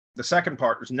the second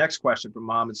part was the next question from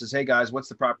Mom. It says, hey guys, what's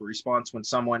the proper response when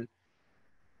someone,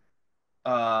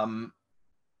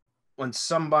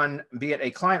 be it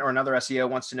a client or another SEO,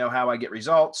 wants to know how I get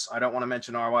results? I don't want to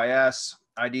mention RYS,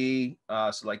 ID,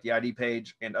 so like the ID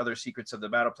page and other secrets of the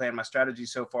battle plan. My strategy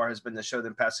so far has been to show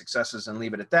them past successes and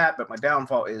leave it at that. But my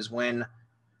downfall is when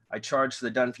I charge for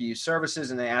the done for you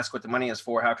services and they ask what the money is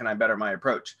for. How can I better my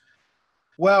approach?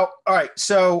 Well, all right.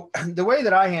 So the way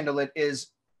that I handle it is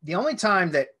the only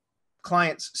time that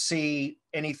clients see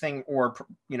anything or,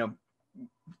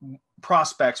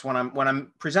 prospects when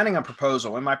I'm presenting a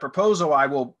proposal. In my proposal, I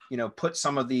will, put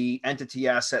some of the entity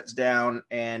assets down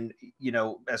and,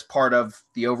 as part of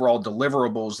the overall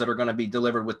deliverables that are going to be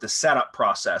delivered with the setup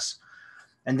process.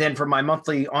 And then for my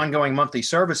ongoing monthly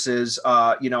services,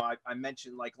 I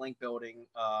mentioned like link building,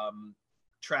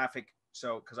 traffic.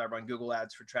 So, because I run Google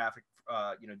ads for traffic,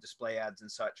 display ads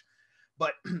and such.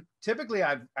 But typically,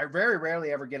 I very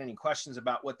rarely ever get any questions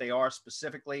about what they are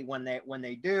specifically. When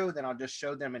they do, then I'll just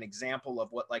show them an example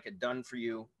of what like a done for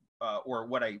you or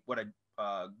what a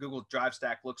Google Drive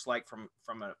stack looks like from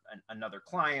another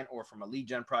client or from a lead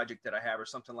gen project that I have or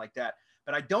something like that.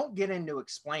 But I don't get into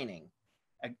explaining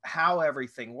how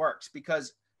everything works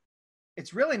because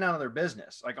it's really none of their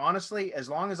business. Like, honestly, as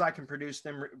long as I can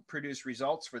produce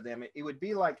results for them, it would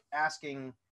be like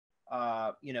asking,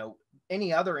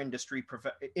 any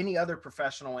other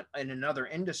professional in another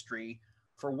industry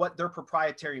for what their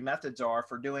proprietary methods are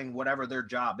for doing whatever their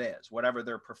job is, whatever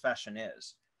their profession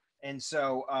is. And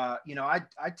so, I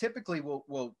typically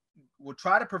will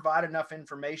try to provide enough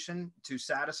information to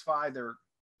satisfy their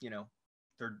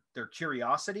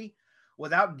curiosity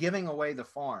without giving away the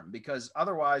farm, because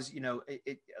otherwise,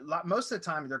 most of the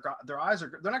time they're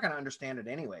not going to understand it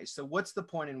anyway. So what's the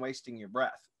point in wasting your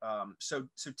breath? So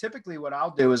typically what I'll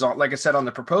do is, like I said, on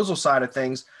the proposal side of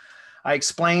things, I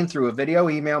explain through a video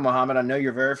email. Mohammed, I know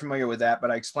you're very familiar with that, but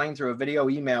I explain through a video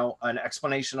email an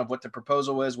explanation of what the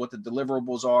proposal is, what the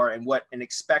deliverables are, and what an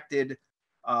expected,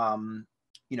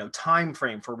 time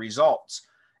frame for results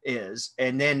is.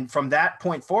 And then from that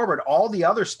point forward, all the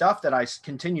other stuff that I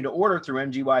continue to order through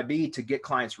MGYB to get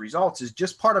clients results is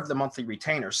just part of the monthly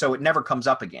retainer. So it never comes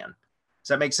up again. Does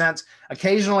that make sense?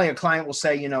 Occasionally a client will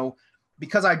say,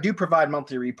 because I do provide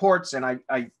monthly reports, and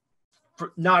I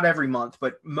not every month,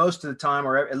 but most of the time,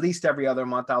 or at least every other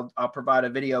month, I'll provide a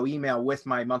video email with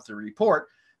my monthly report.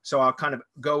 So I'll kind of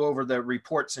go over the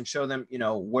reports and show them,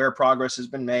 where progress has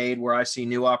been made, where I see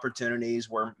new opportunities,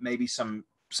 where maybe some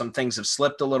things have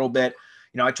slipped a little bit.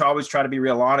 I always try to be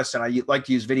real honest, and I like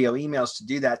to use video emails to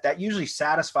do that. That usually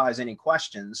satisfies any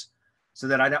questions, so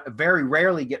that I very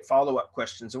rarely get follow-up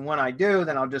questions. And when I do,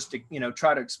 then I'll just,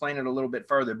 try to explain it a little bit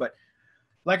further. But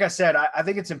like I said, I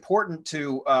think it's important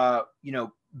to,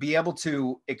 be able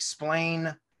to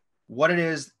explain what it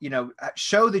is,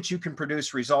 show that you can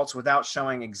produce results without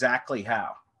showing exactly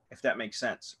how, if that makes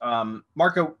sense.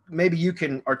 Marco, maybe you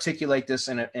can articulate this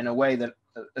in a way that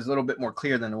is a little bit more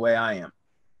clear than the way I am.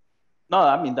 No,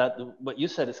 I mean, that what you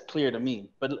said is clear to me,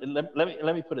 but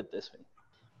let me put it this way.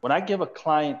 When I give a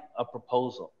client a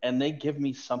proposal and they give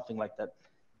me something like that,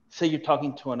 say you're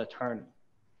talking to an attorney,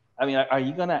 I mean, are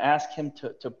you going to ask him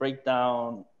to break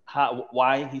down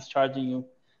why he's charging you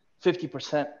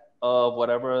 50% of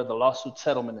whatever the lawsuit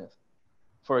settlement is,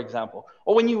 for example?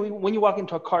 Or when you walk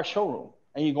into a car showroom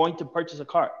and you're going to purchase a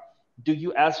car, do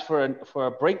you ask for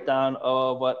a breakdown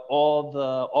of what all the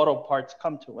auto parts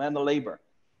come to, and the labor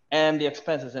and the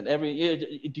expenses and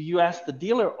do you ask the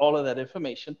dealer all of that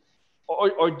information,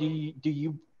 or do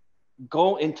you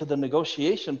go into the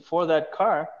negotiation for that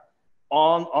car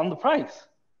on the price?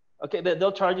 Okay,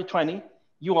 they'll charge you 20,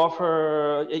 you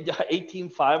offer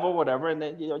 18.5 or whatever, and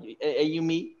then you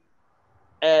meet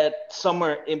at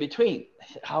somewhere in between.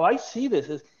 How I see this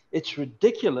is, it's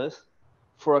ridiculous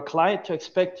for a client to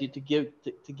expect you to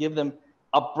give them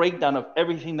a breakdown of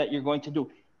everything that you're going to do.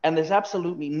 And there's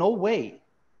absolutely no way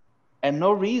and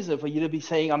no reason for you to be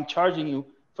saying, I'm charging you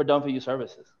for done for you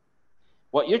services.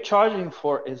 What you're charging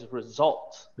for is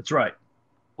results. That's right.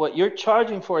 What you're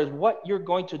charging for is what you're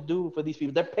going to do for these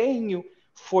people. They're paying you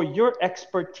for your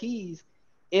expertise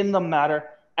in the matter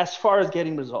as far as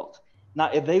getting results.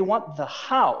 Now, if they want the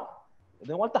how,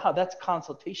 that's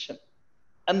consultation.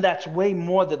 And that's way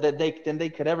more than they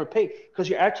could ever pay, because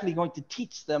you're actually going to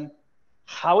teach them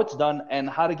how it's done and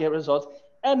how to get results.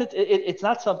 And it's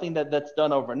not something that's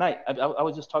done overnight. I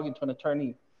was just talking to an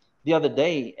attorney the other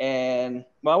day, and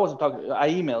I wasn't talking, I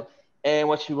emailed, and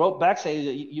what she wrote back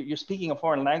saying, you're speaking a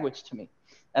foreign language to me.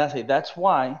 And I say, that's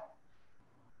why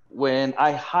when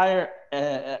I hire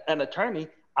an attorney,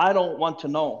 I don't want to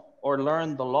know or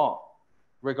learn the law.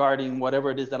 regarding whatever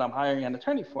it is that I'm hiring an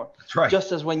attorney for. That's right.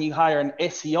 Just as when you hire an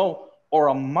SEO or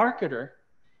a marketer,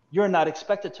 you're not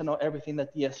expected to know everything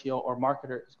that the SEO or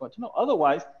marketer is going to know.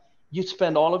 Otherwise, you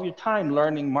spend all of your time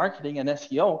learning marketing and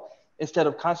SEO instead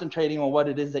of concentrating on what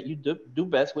it is that you do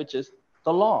best, which is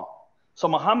the law. So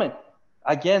Mohammed,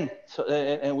 again,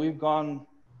 and we've gone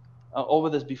over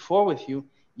this before with you,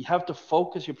 you have to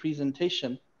focus your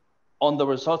presentation on the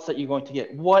results that you're going to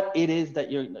get, what it is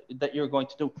that you're going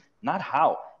to do, not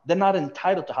how. They're not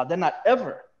entitled to how. They're not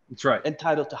ever That's right.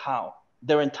 entitled to how.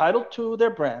 They're entitled to their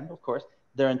brand, of course.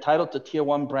 They're entitled to tier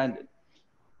 1 branded.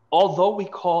 Although we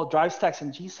call Drive Stacks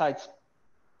and G sites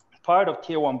part of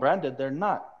tier 1 branded, they're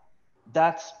not.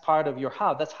 That's part of your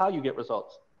how. That's how you get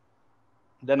results.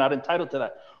 They're not entitled to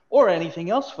that, or anything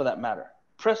else for that matter.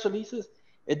 Press releases,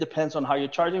 it depends on how you're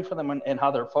charging for them and how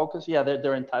they're focused. Yeah,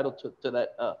 they're entitled to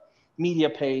that media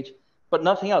page, but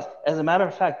nothing else. As a matter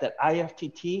of fact, that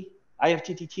IFTTT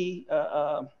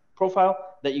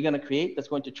profile that you're going to create that's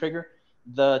going to trigger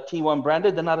the T1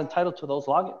 branded, they're not entitled to those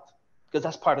logins because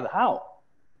that's part of the how.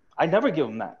 I never give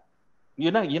them that.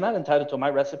 You're not entitled to my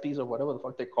recipes or whatever the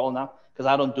fuck they call now, because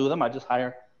I don't do them. I just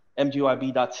hire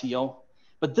mgyb.co.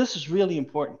 But this is really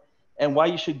important, and why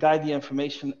you should guide the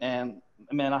information. And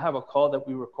man, I have a call that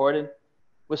we recorded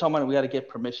with someone. We got to get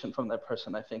permission from that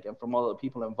person, I think, and from all the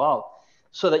people involved,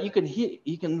 so that you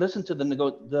can listen to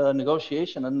the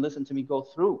negotiation and listen to me go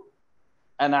through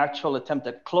an actual attempt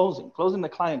at closing the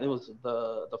client. It was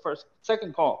the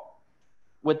second call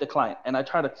with the client, and I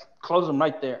tried to close him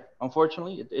right there.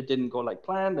 Unfortunately, it didn't go like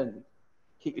planned, and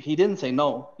he didn't say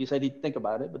no. He said he'd think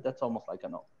about it, but that's almost like a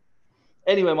no.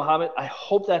 Anyway, Mohammed, I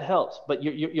hope that helps, but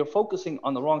you're focusing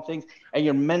on the wrong things, and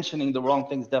you're mentioning the wrong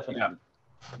things, definitely. Yeah.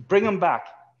 Bring them back.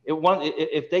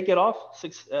 If they get off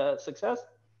success,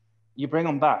 you bring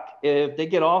them back. If they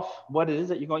get off what it is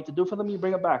that you're going to do for them, you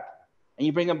bring them back. And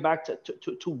you bring them back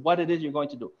to what it is you're going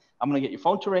to do. I'm going to get your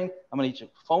phone to ring. I'm going to get your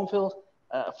form fills,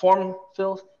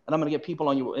 and I'm going to get people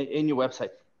in your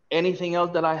website. Anything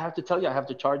else that I have to tell you, I have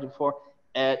to charge you for,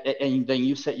 and then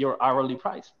you set your hourly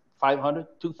price, $500,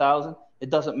 $2,000. It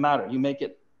doesn't matter. You make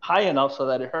it high enough so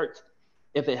that it hurts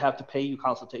if they have to pay you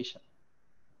consultation.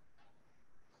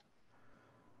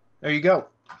 There you go.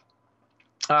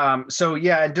 So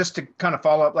yeah, and just to kind of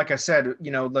follow up, like I said, you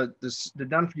know, the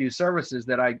done for you services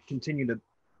that I continue to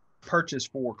purchase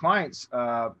for clients,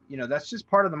 you know, that's just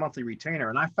part of the monthly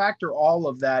retainer. And I factor all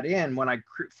of that in when I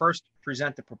first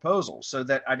present the proposal, so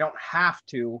that I don't have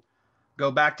to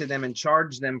go back to them and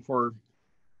charge them for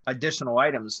additional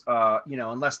items, you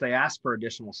know, unless they ask for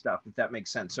additional stuff, if that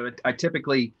makes sense. So I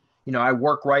typically, you know, I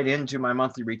work right into my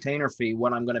monthly retainer fee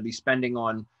when I'm going to be spending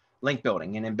on link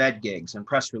building and embed gigs and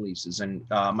press releases and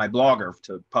my blogger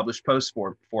to publish posts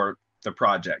for the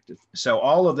project. So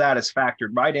all of that is factored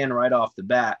right in right off the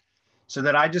bat, so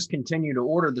that I just continue to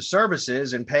order the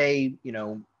services and pay, you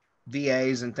know,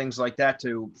 VAs and things like that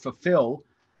to fulfill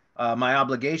my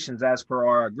obligations as per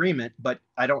our agreement. But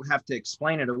I don't have to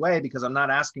explain it away because I'm not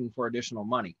asking for additional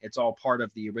money. It's all part of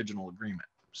the original agreement.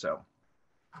 So,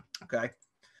 okay.